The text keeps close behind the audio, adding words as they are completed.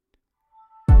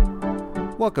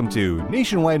Welcome to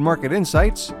Nationwide Market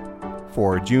Insights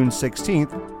for June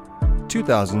 16th,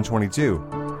 2022.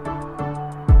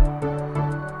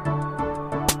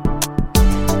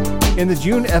 In the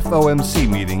June FOMC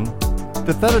meeting,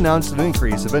 the Fed announced an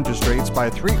increase of interest rates by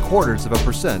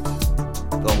 0.75%,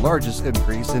 the largest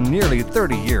increase in nearly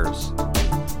 30 years.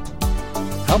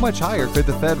 How much higher could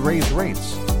the Fed raise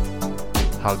rates?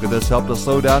 How could this help to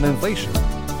slow down inflation?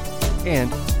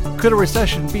 And could a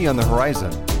recession be on the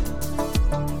horizon?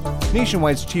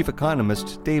 Nationwide's Chief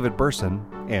Economist David Berson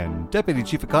and Deputy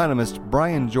Chief Economist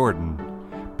Bryan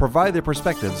provide their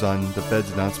perspectives on the Fed's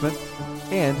announcement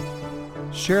and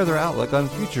share their outlook on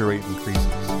future rate increases.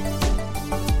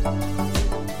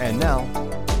 And now,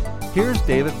 here's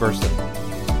David Berson.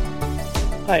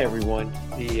 Hi, everyone.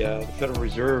 The Federal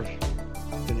Reserve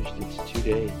finished its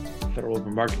two-day Federal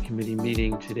Open Market Committee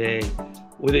meeting today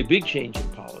with a big change in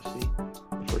policy.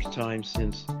 The first time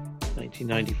since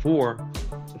 1994,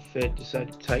 the Fed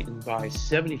decided to tighten by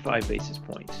 75 basis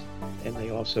points, and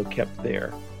they also kept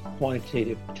their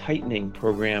quantitative tightening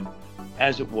program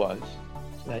as it was,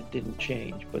 so that didn't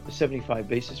change. But the 75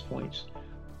 basis points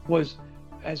was,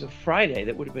 as of Friday,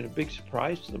 that would have been a big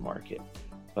surprise to the market.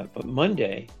 But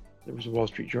Monday, there was a Wall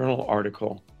Street Journal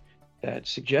article that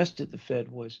suggested the Fed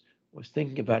was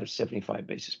thinking about a 75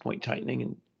 basis point tightening,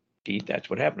 and indeed that's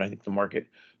what happened. I think the market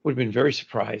would have been very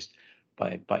surprised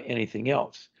by anything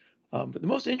else. But the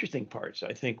most interesting parts,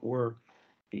 I think, were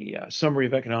the summary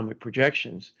of economic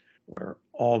projections, where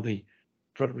all the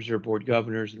Federal Reserve Board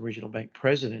governors and regional bank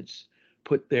presidents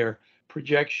put their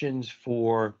projections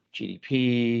for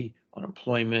GDP,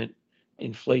 unemployment,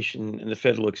 inflation, and the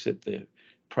Fed looks at the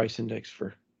price index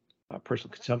for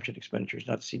personal consumption expenditures,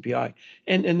 not the CPI,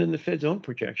 and then the Fed's own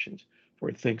projections, where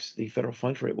it thinks the federal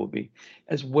funds rate will be,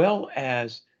 as well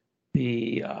as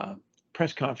the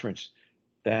press conference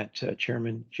that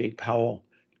Chairman Jay Powell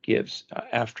gives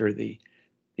after the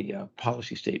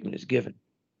policy statement is given.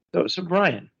 So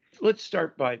Bryan, let's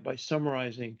start by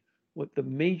summarizing what the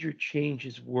major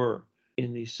changes were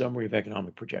in the summary of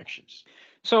economic projections.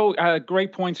 So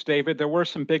great points, David. There were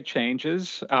some big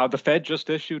changes. The Fed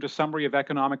just issued a summary of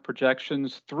economic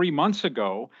projections 3 months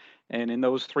ago. And in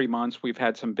those 3 months, we've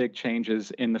had some big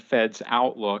changes in the Fed's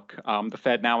outlook. The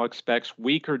Fed now expects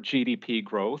weaker GDP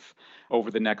growth over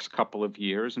the next couple of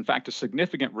years. In fact, a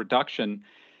significant reduction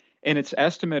in its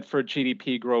estimate for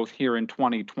GDP growth here in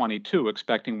 2022,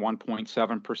 expecting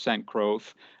 1.7%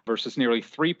 growth versus nearly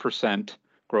 3%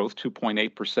 growth,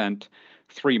 2.8%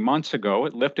 3 months ago.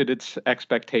 It lifted its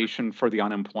expectation for the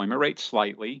unemployment rate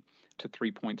slightly to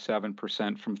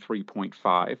 3.7% from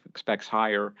 3.5%, expects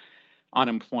higher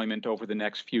unemployment over the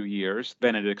next few years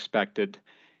than it expected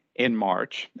in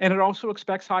March. And it also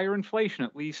expects higher inflation,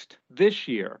 at least this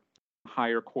year,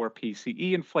 higher core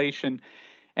PCE inflation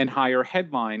and higher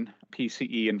headline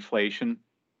PCE inflation,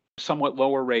 somewhat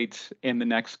lower rates in the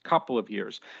next couple of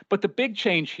years. But the big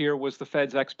change here was the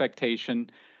Fed's expectation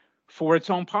for its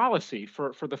own policy,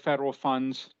 for the federal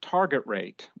funds target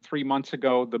rate. 3 months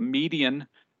ago, the median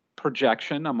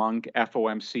projection among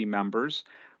FOMC members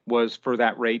was for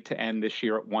that rate to end this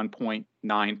year at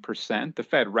 1.9%. The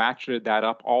Fed ratcheted that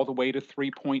up all the way to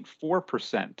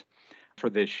 3.4% for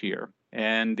this year.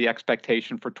 And the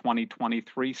expectation for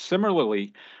 2023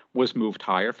 similarly was moved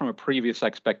higher from a previous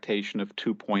expectation of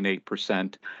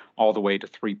 2.8% all the way to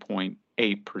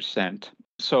 3.8%.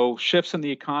 So shifts in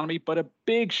the economy, but a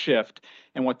big shift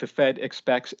in what the Fed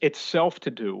expects itself to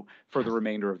do for the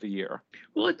remainder of the year.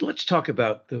 Well, let's talk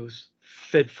about those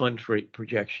Fed funds rate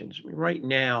projections. I mean, right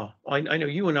now, I know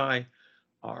you and I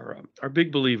are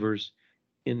big believers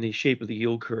in the shape of the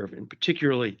yield curve, and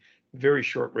particularly very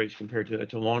short rates compared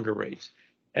to longer rates,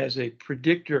 as a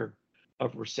predictor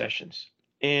of recessions.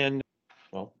 And,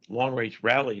 well, long rates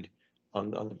rallied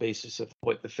on the basis of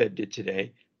what the Fed did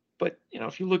today. But,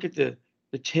 if you look at the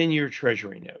 10-year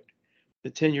Treasury note,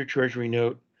 the 10-year Treasury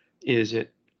note is at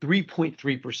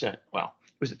 3.3%. Well,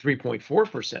 it was at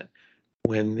 3.4%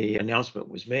 when the announcement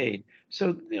was made.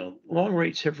 So, long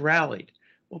rates have rallied.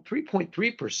 Well,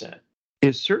 3.3%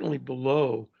 is certainly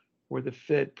below where the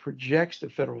Fed projects the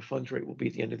federal funds rate will be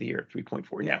at the end of the year,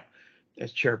 3.4. Now,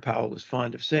 as Chair Powell is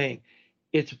fond of saying,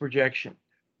 it's a projection.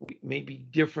 It may be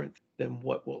different than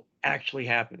what will actually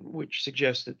happen, which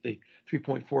suggests that the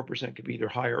 3.4% could be either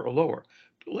higher or lower.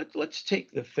 But let's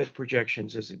take the Fed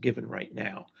projections as a given right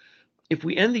now. If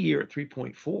we end the year at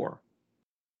 3.4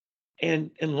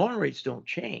 and long rates don't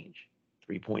change,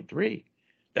 3.3,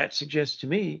 that suggests to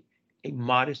me a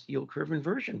modest yield curve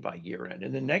inversion by year end.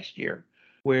 And then next year,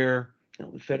 where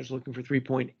the Fed is looking for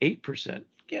 3.8%,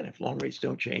 again, if long rates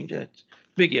don't change, that's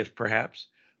big if perhaps,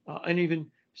 an even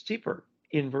steeper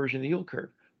inversion of the yield curve.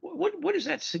 What does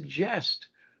that suggest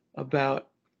about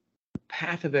the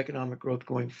path of economic growth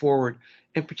going forward,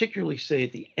 and particularly, say,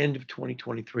 at the end of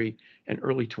 2023 and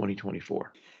early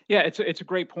 2024? Yeah, it's a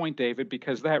great point, David,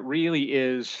 because that really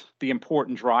is the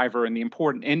important driver and the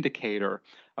important indicator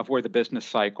of where the business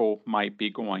cycle might be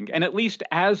going. And at least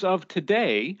as of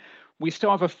today, we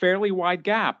still have a fairly wide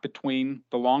gap between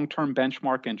the long-term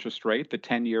benchmark interest rate, the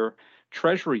 10-year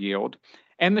Treasury yield,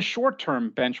 and the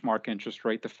short-term benchmark interest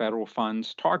rate, the federal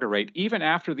funds target rate, even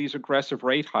after these aggressive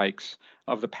rate hikes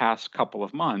of the past couple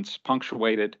of months,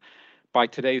 punctuated by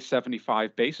today's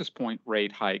 75 basis point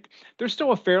rate hike. There's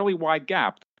still a fairly wide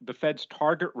gap. The Fed's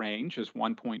target range is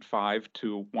 1.5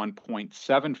 to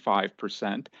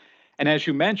 1.75%. And as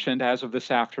you mentioned, as of this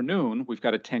afternoon, we've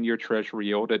got a 10-year Treasury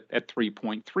yield at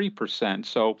 3.3%.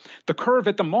 So the curve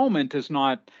at the moment is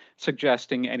not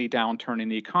suggesting any downturn in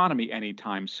the economy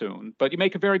anytime soon. But you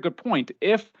make a very good point.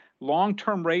 If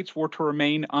long-term rates were to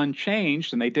remain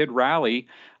unchanged, and they did rally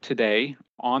today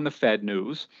on the Fed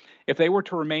news, if they were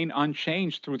to remain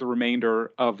unchanged through the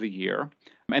remainder of the year,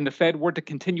 and the Fed were to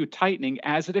continue tightening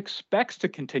as it expects to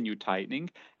continue tightening,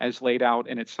 as laid out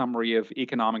in its summary of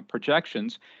economic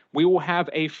projections, we will have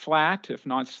a flat, if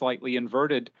not slightly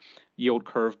inverted, yield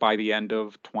curve by the end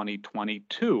of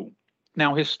 2022.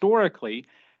 Now, historically,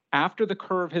 after the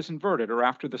curve has inverted, or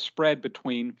after the spread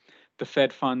between the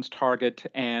Fed funds target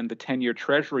and the 10-year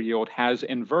Treasury yield has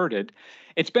inverted,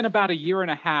 it's been about a year and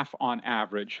a half on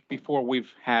average before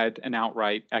we've had an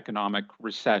outright economic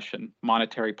recession.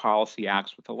 Monetary policy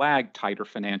acts with a lag, tighter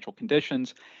financial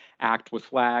conditions act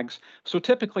with lags. So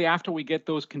typically after we get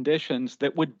those conditions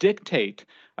that would dictate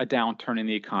a downturn in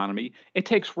the economy, it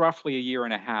takes roughly a year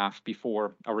and a half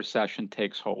before a recession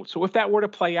takes hold. So if that were to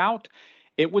play out,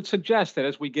 it would suggest that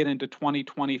as we get into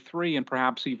 2023 and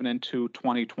perhaps even into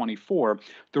 2024,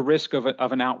 the risk of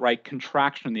an outright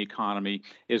contraction in the economy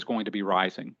is going to be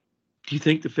rising. Do you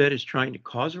think the Fed is trying to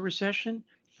cause a recession?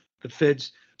 The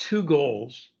Fed's two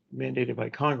goals mandated by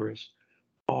Congress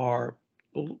are,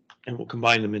 and we'll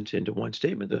combine them into one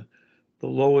statement, the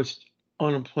lowest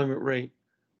unemployment rate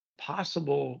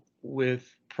possible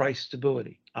with price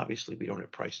stability. Obviously, we don't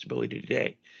have price stability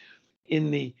today.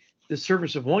 In the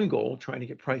service of one goal, trying to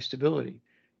get price stability,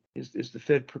 is the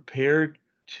Fed prepared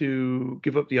to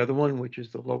give up the other one, which is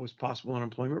the lowest possible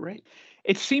unemployment rate?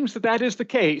 It seems that is the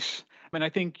case. And I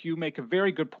think you make a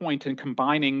very good point in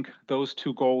combining those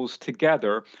two goals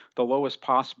together, the lowest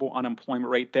possible unemployment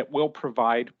rate that will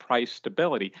provide price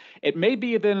stability. It may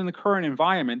be that in the current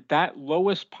environment, that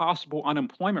lowest possible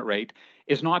unemployment rate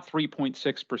is not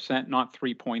 3.6%, not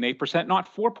 3.8%,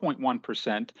 not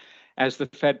 4.1%, as the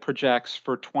Fed projects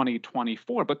for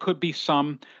 2024, but could be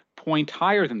some point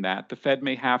higher than that. The Fed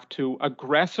may have to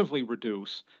aggressively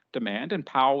reduce demand, and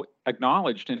Powell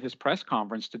acknowledged in his press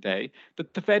conference today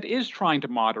that the Fed is trying to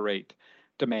moderate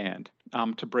demand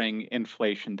to bring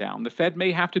inflation down. The Fed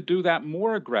may have to do that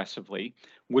more aggressively,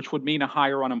 which would mean a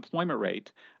higher unemployment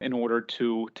rate in order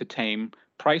to tame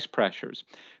price pressures.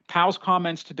 Powell's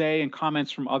comments today and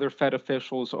comments from other Fed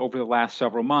officials over the last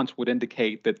several months would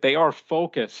indicate that they are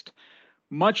focused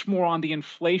much more on the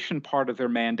inflation part of their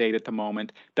mandate at the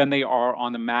moment than they are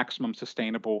on the maximum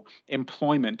sustainable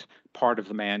employment part of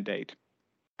the mandate.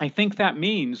 I think that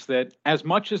means that as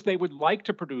much as they would like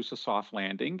to produce a soft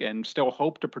landing and still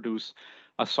hope to produce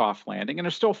a soft landing and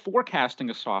are still forecasting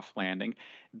a soft landing,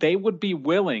 they would be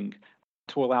willing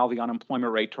to allow the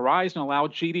unemployment rate to rise and allow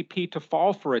GDP to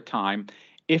fall for a time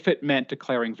if it meant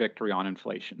declaring victory on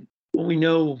inflation. Well, we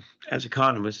know as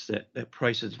economists that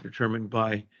prices are determined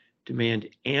by demand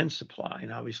and supply.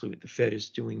 And obviously what the Fed is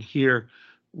doing here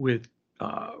with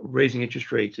raising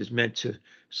interest rates is meant to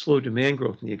slow demand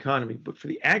growth in the economy. But for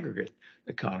the aggregate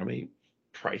economy,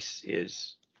 price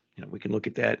is, we can look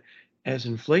at that as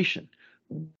inflation.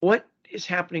 What is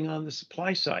happening on the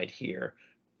supply side here?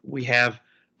 We have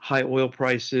high oil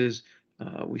prices.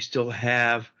 We still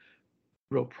have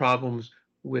real problems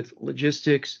with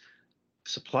logistics,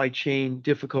 supply chain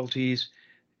difficulties.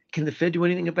 Can the Fed do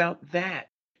anything about that?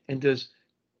 And does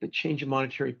the change in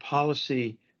monetary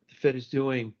policy the Fed is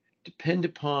doing depend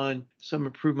upon some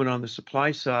improvement on the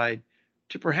supply side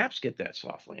to perhaps get that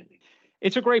soft landing?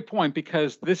 It's a great point,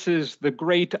 because this is the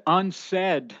great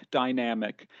unsaid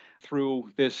dynamic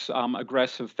through this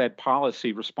aggressive Fed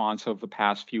policy response of the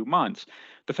past few months.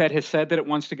 The Fed has said that it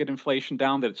wants to get inflation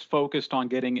down, that it's focused on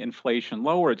getting inflation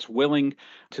lower. It's willing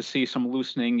to see some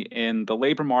loosening in the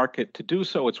labor market to do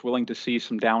so. It's willing to see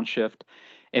some downshift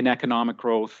in economic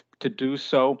growth to do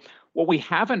so. What we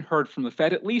haven't heard from the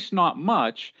Fed, at least not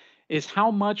much, is how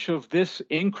much of this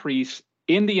increase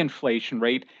in the inflation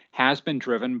rate has been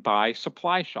driven by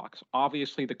supply shocks.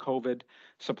 Obviously, the COVID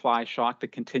supply shock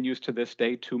that continues to this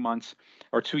day,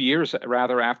 2 years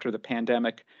rather after the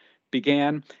pandemic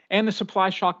began, and the supply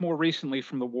shock more recently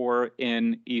from the war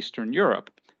in Eastern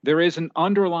Europe. There is an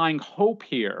underlying hope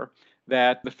here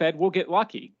that the Fed will get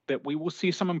lucky, that we will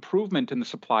see some improvement in the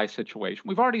supply situation.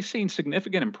 We've already seen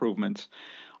significant improvements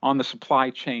on the supply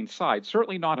chain side,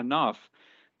 certainly not enough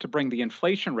to bring the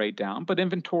inflation rate down, but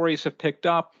inventories have picked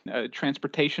up,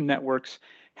 transportation networks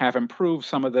have improved,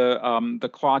 some of the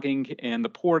clogging in the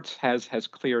ports has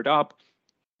cleared up.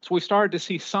 So we started to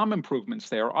see some improvements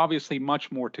there, obviously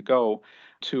much more to go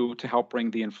to help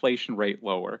bring the inflation rate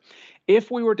lower.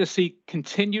 If we were to see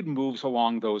continued moves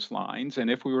along those lines, and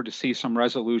if we were to see some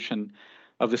resolution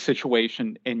of the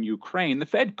situation in Ukraine, the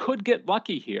Fed could get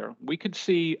lucky here. We could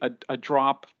see a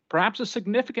drop, perhaps a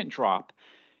significant drop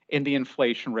in the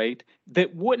inflation rate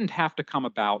that wouldn't have to come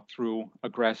about through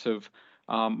aggressive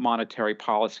monetary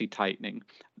policy tightening.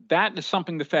 That is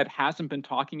something the Fed hasn't been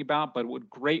talking about, but it would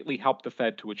greatly help the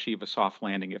Fed to achieve a soft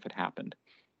landing if it happened.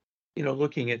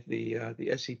 Looking at the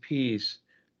SEPs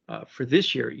for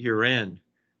this year end,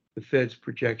 the Fed's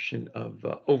projection of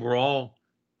overall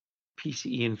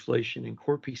PCE inflation and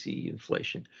core PCE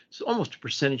inflation is almost a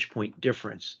percentage point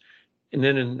difference. And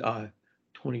then in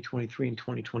 2023 and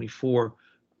 2024,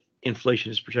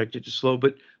 inflation is projected to slow,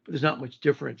 but there's not much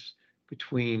difference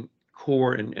between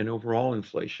core and overall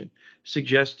inflation,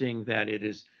 suggesting that it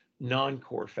is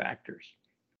non-core factors,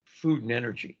 food and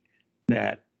energy,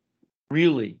 that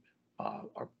really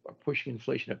are pushing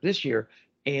inflation up this year,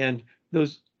 and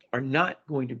those are not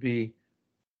going to be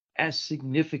as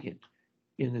significant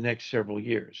in the next several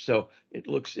years. So it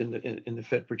looks in the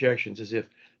Fed projections as if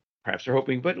perhaps they're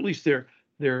hoping, but at least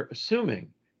they're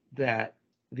assuming that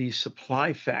these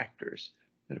supply factors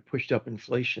that have pushed up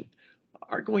inflation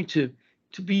are going to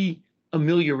be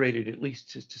ameliorated, at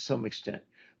least to some extent.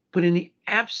 But in the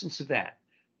absence of that,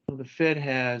 the Fed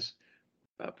has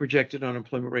projected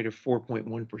unemployment rate of 4.1%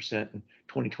 in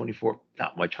 2024,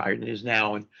 not much higher than it is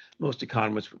now, and most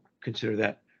economists would consider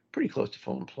that pretty close to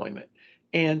full employment.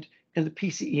 And the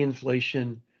PCE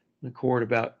inflation in the core at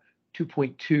about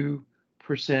 2.2%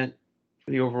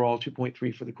 for the overall,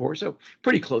 2.3% for the core, so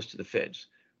pretty close to the Fed's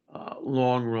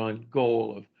long run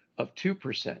goal of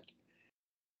 2%.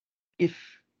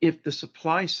 If the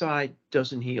supply side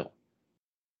doesn't heal,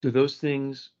 do those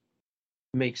things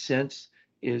make sense?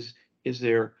 Is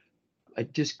there a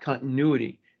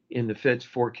discontinuity in the Fed's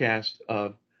forecast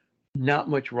of not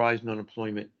much rise in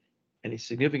unemployment and a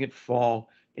significant fall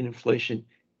in inflation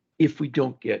if we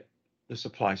don't get the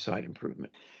supply side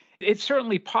improvement? It's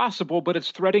certainly possible, but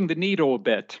it's threading the needle a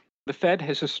bit. The Fed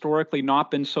has historically not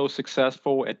been so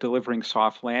successful at delivering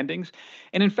soft landings.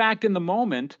 And in fact, in the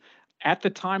moment, at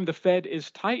the time the Fed is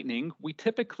tightening, we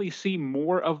typically see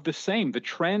more of the same. The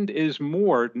trend is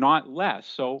more, not less.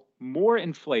 So more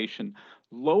inflation,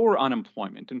 lower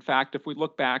unemployment. In fact, if we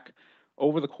look back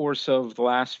over the course of the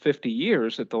last 50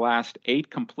 years at the last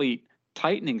 8 complete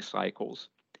tightening cycles,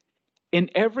 in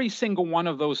every single one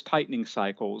of those tightening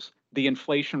cycles, the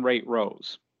inflation rate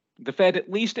rose. The Fed,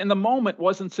 at least in the moment,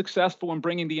 wasn't successful in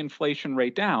bringing the inflation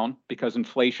rate down because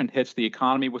inflation hits the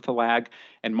economy with a lag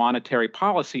and monetary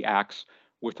policy acts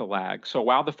with a lag. So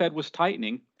while the Fed was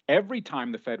tightening, every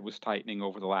time the Fed was tightening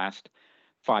over the last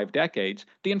 5 decades,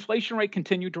 the inflation rate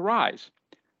continued to rise.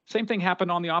 Same thing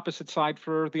happened on the opposite side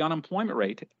for the unemployment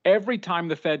rate. Every time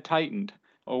the Fed tightened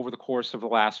over the course of the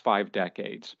last 5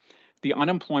 decades, the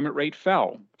unemployment rate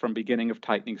fell from beginning of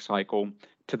tightening cycle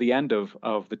to the end of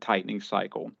the tightening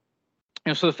cycle.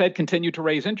 And so the Fed continued to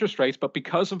raise interest rates, but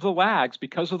because of the lags,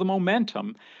 because of the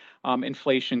momentum,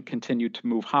 inflation continued to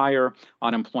move higher,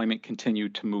 unemployment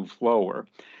continued to move lower.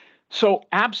 So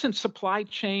absent supply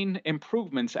chain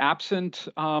improvements, absent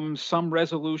some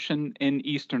resolution in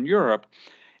Eastern Europe,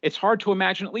 it's hard to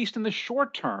imagine, at least in the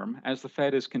short term, as the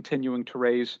Fed is continuing to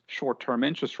raise short-term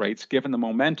interest rates, given the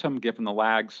momentum, given the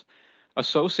lags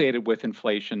associated with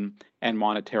inflation and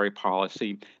monetary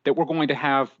policy, that we're going to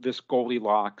have this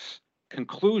Goldilocks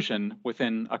conclusion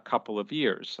within a couple of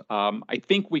years. I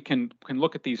think we can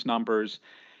look at these numbers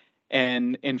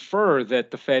and infer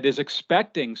that the Fed is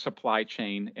expecting supply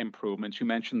chain improvements. You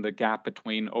mentioned the gap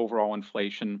between overall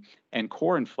inflation and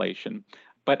core inflation.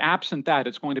 But absent that,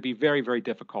 it's going to be very, very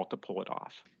difficult to pull it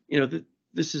off.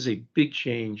 This is a big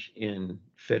change in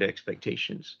Fed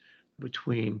expectations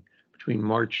between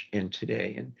March and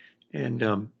today.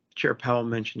 And Chair Powell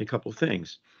mentioned a couple of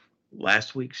things.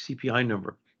 Last week's CPI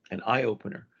number, an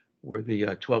eye-opener, where the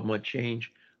 12-month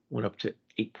change went up to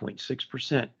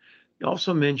 8.6%. He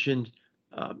also mentioned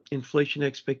inflation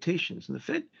expectations. And the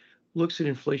Fed looks at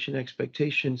inflation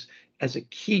expectations as a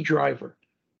key driver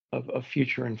of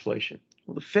future inflation.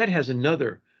 Well, the Fed has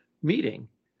another meeting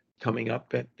coming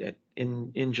up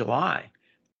in July.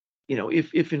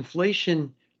 If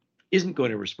inflation isn't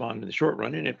going to respond in the short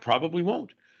run, and it probably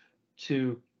won't,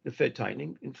 to the Fed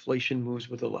tightening, inflation moves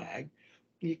with a lag.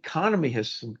 The economy has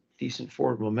some decent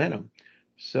forward momentum.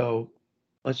 So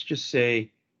let's just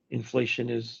say inflation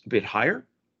is a bit higher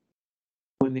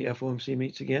when the FOMC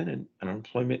meets again, and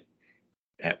unemployment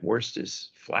at worst is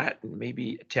flat and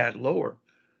maybe a tad lower.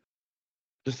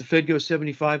 Does the Fed go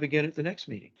 75 again at the next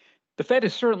meeting? The Fed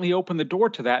has certainly opened the door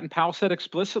to that, and Powell said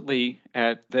explicitly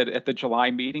at the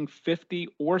July meeting, 50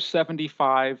 or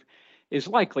 75 is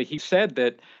likely. He said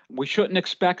that we shouldn't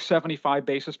expect 75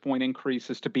 basis point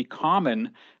increases to be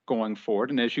common going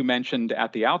forward. And as you mentioned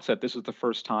at the outset, this is the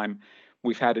first time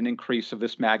we've had an increase of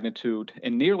this magnitude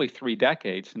in nearly 3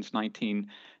 decades, since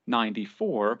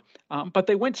 1994. But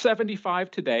they went 75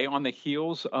 today on the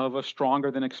heels of a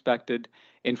stronger than expected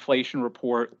inflation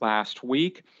report last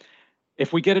week.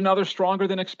 If we get another stronger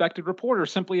than expected report, or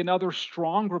simply another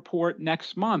strong report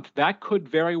next month, that could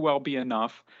very well be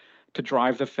enough to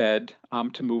drive the Fed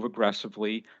to move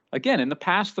aggressively. Again, in the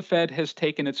past, the Fed has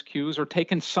taken its cues, or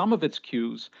taken some of its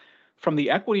cues, from the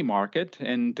equity market,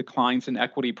 and declines in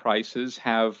equity prices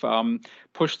have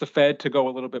pushed the Fed to go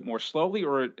a little bit more slowly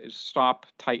or stop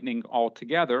tightening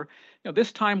altogether.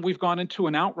 This time we've gone into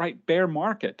an outright bear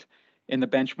market in the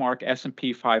benchmark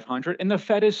S&P 500, and the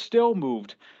Fed has still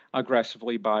moved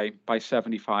aggressively by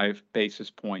 75 basis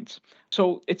points.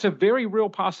 So it's a very real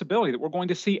possibility that we're going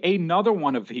to see another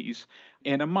one of these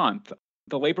in a month.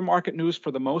 The labor market news,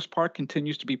 for the most part,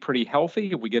 continues to be pretty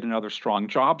healthy. We get another strong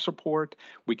jobs report.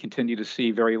 We continue to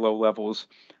see very low levels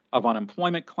of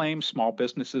unemployment claims. Small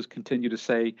businesses continue to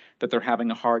say that they're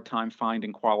having a hard time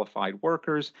finding qualified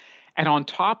workers. And on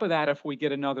top of that, if we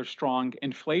get another strong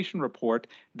inflation report,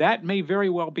 that may very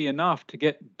well be enough to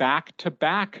get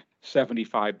back-to-back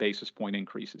 75 basis point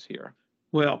increases here.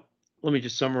 Well, let me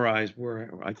just summarize where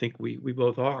I think we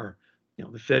both are.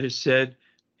 The Fed has said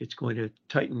it's going to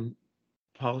tighten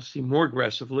policy more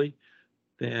aggressively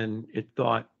than it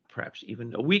thought perhaps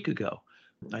even a week ago.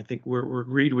 I think we're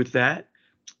agreed with that.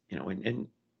 And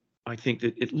I think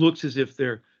that it looks as if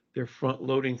they're front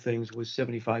loading things with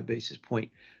 75 basis point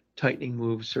tightening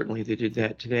moves. Certainly they did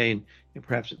that today, and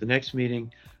perhaps at the next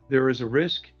meeting. There is a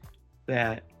risk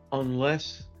that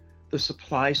unless the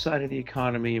supply side of the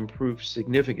economy improves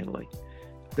significantly,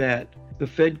 that the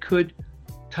Fed could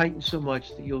tighten so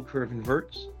much the yield curve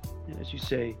inverts. And as you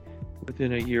say,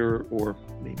 within a year or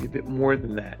maybe a bit more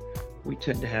than that, we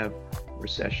tend to have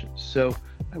recessions. So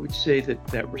I would say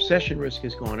that recession risk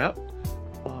has gone up.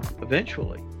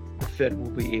 Eventually, the Fed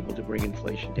will be able to bring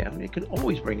inflation down. It can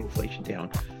always bring inflation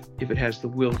down if it has the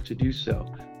will to do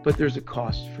so. But there's a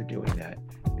cost for doing that.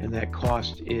 And that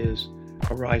cost is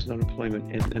a rise in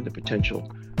unemployment and the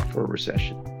potential for a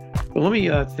recession. Well, let me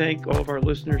thank all of our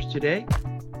listeners today.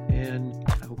 And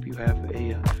I hope you have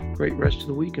a great rest of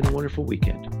the week and a wonderful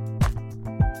weekend.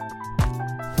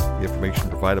 The information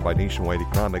provided by Nationwide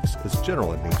Economics is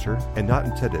general in nature and not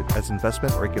intended as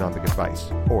investment or economic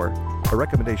advice, or a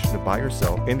recommendation to buy or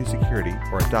sell any security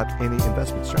or adopt any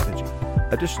investment strategy.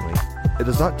 Additionally, it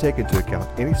does not take into account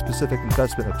any specific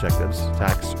investment objectives,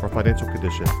 tax or financial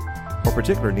condition, or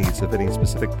particular needs of any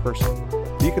specific person.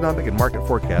 The economic and market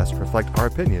forecasts reflect our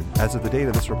opinion as of the date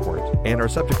of this report and are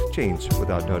subject to change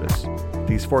without notice.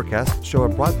 These forecasts show a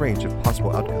broad range of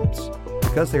possible outcomes.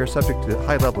 Because they are subject to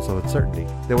high levels of uncertainty,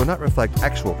 they will not reflect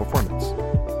actual performance.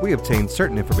 We obtain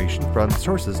certain information from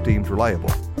sources deemed reliable,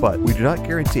 but we do not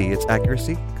guarantee its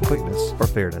accuracy, completeness, or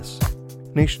fairness.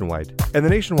 Nationwide and the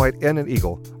Nationwide N and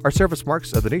Eagle are service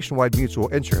marks of the Nationwide Mutual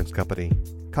Insurance Company.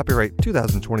 Copyright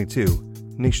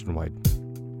 2022, Nationwide.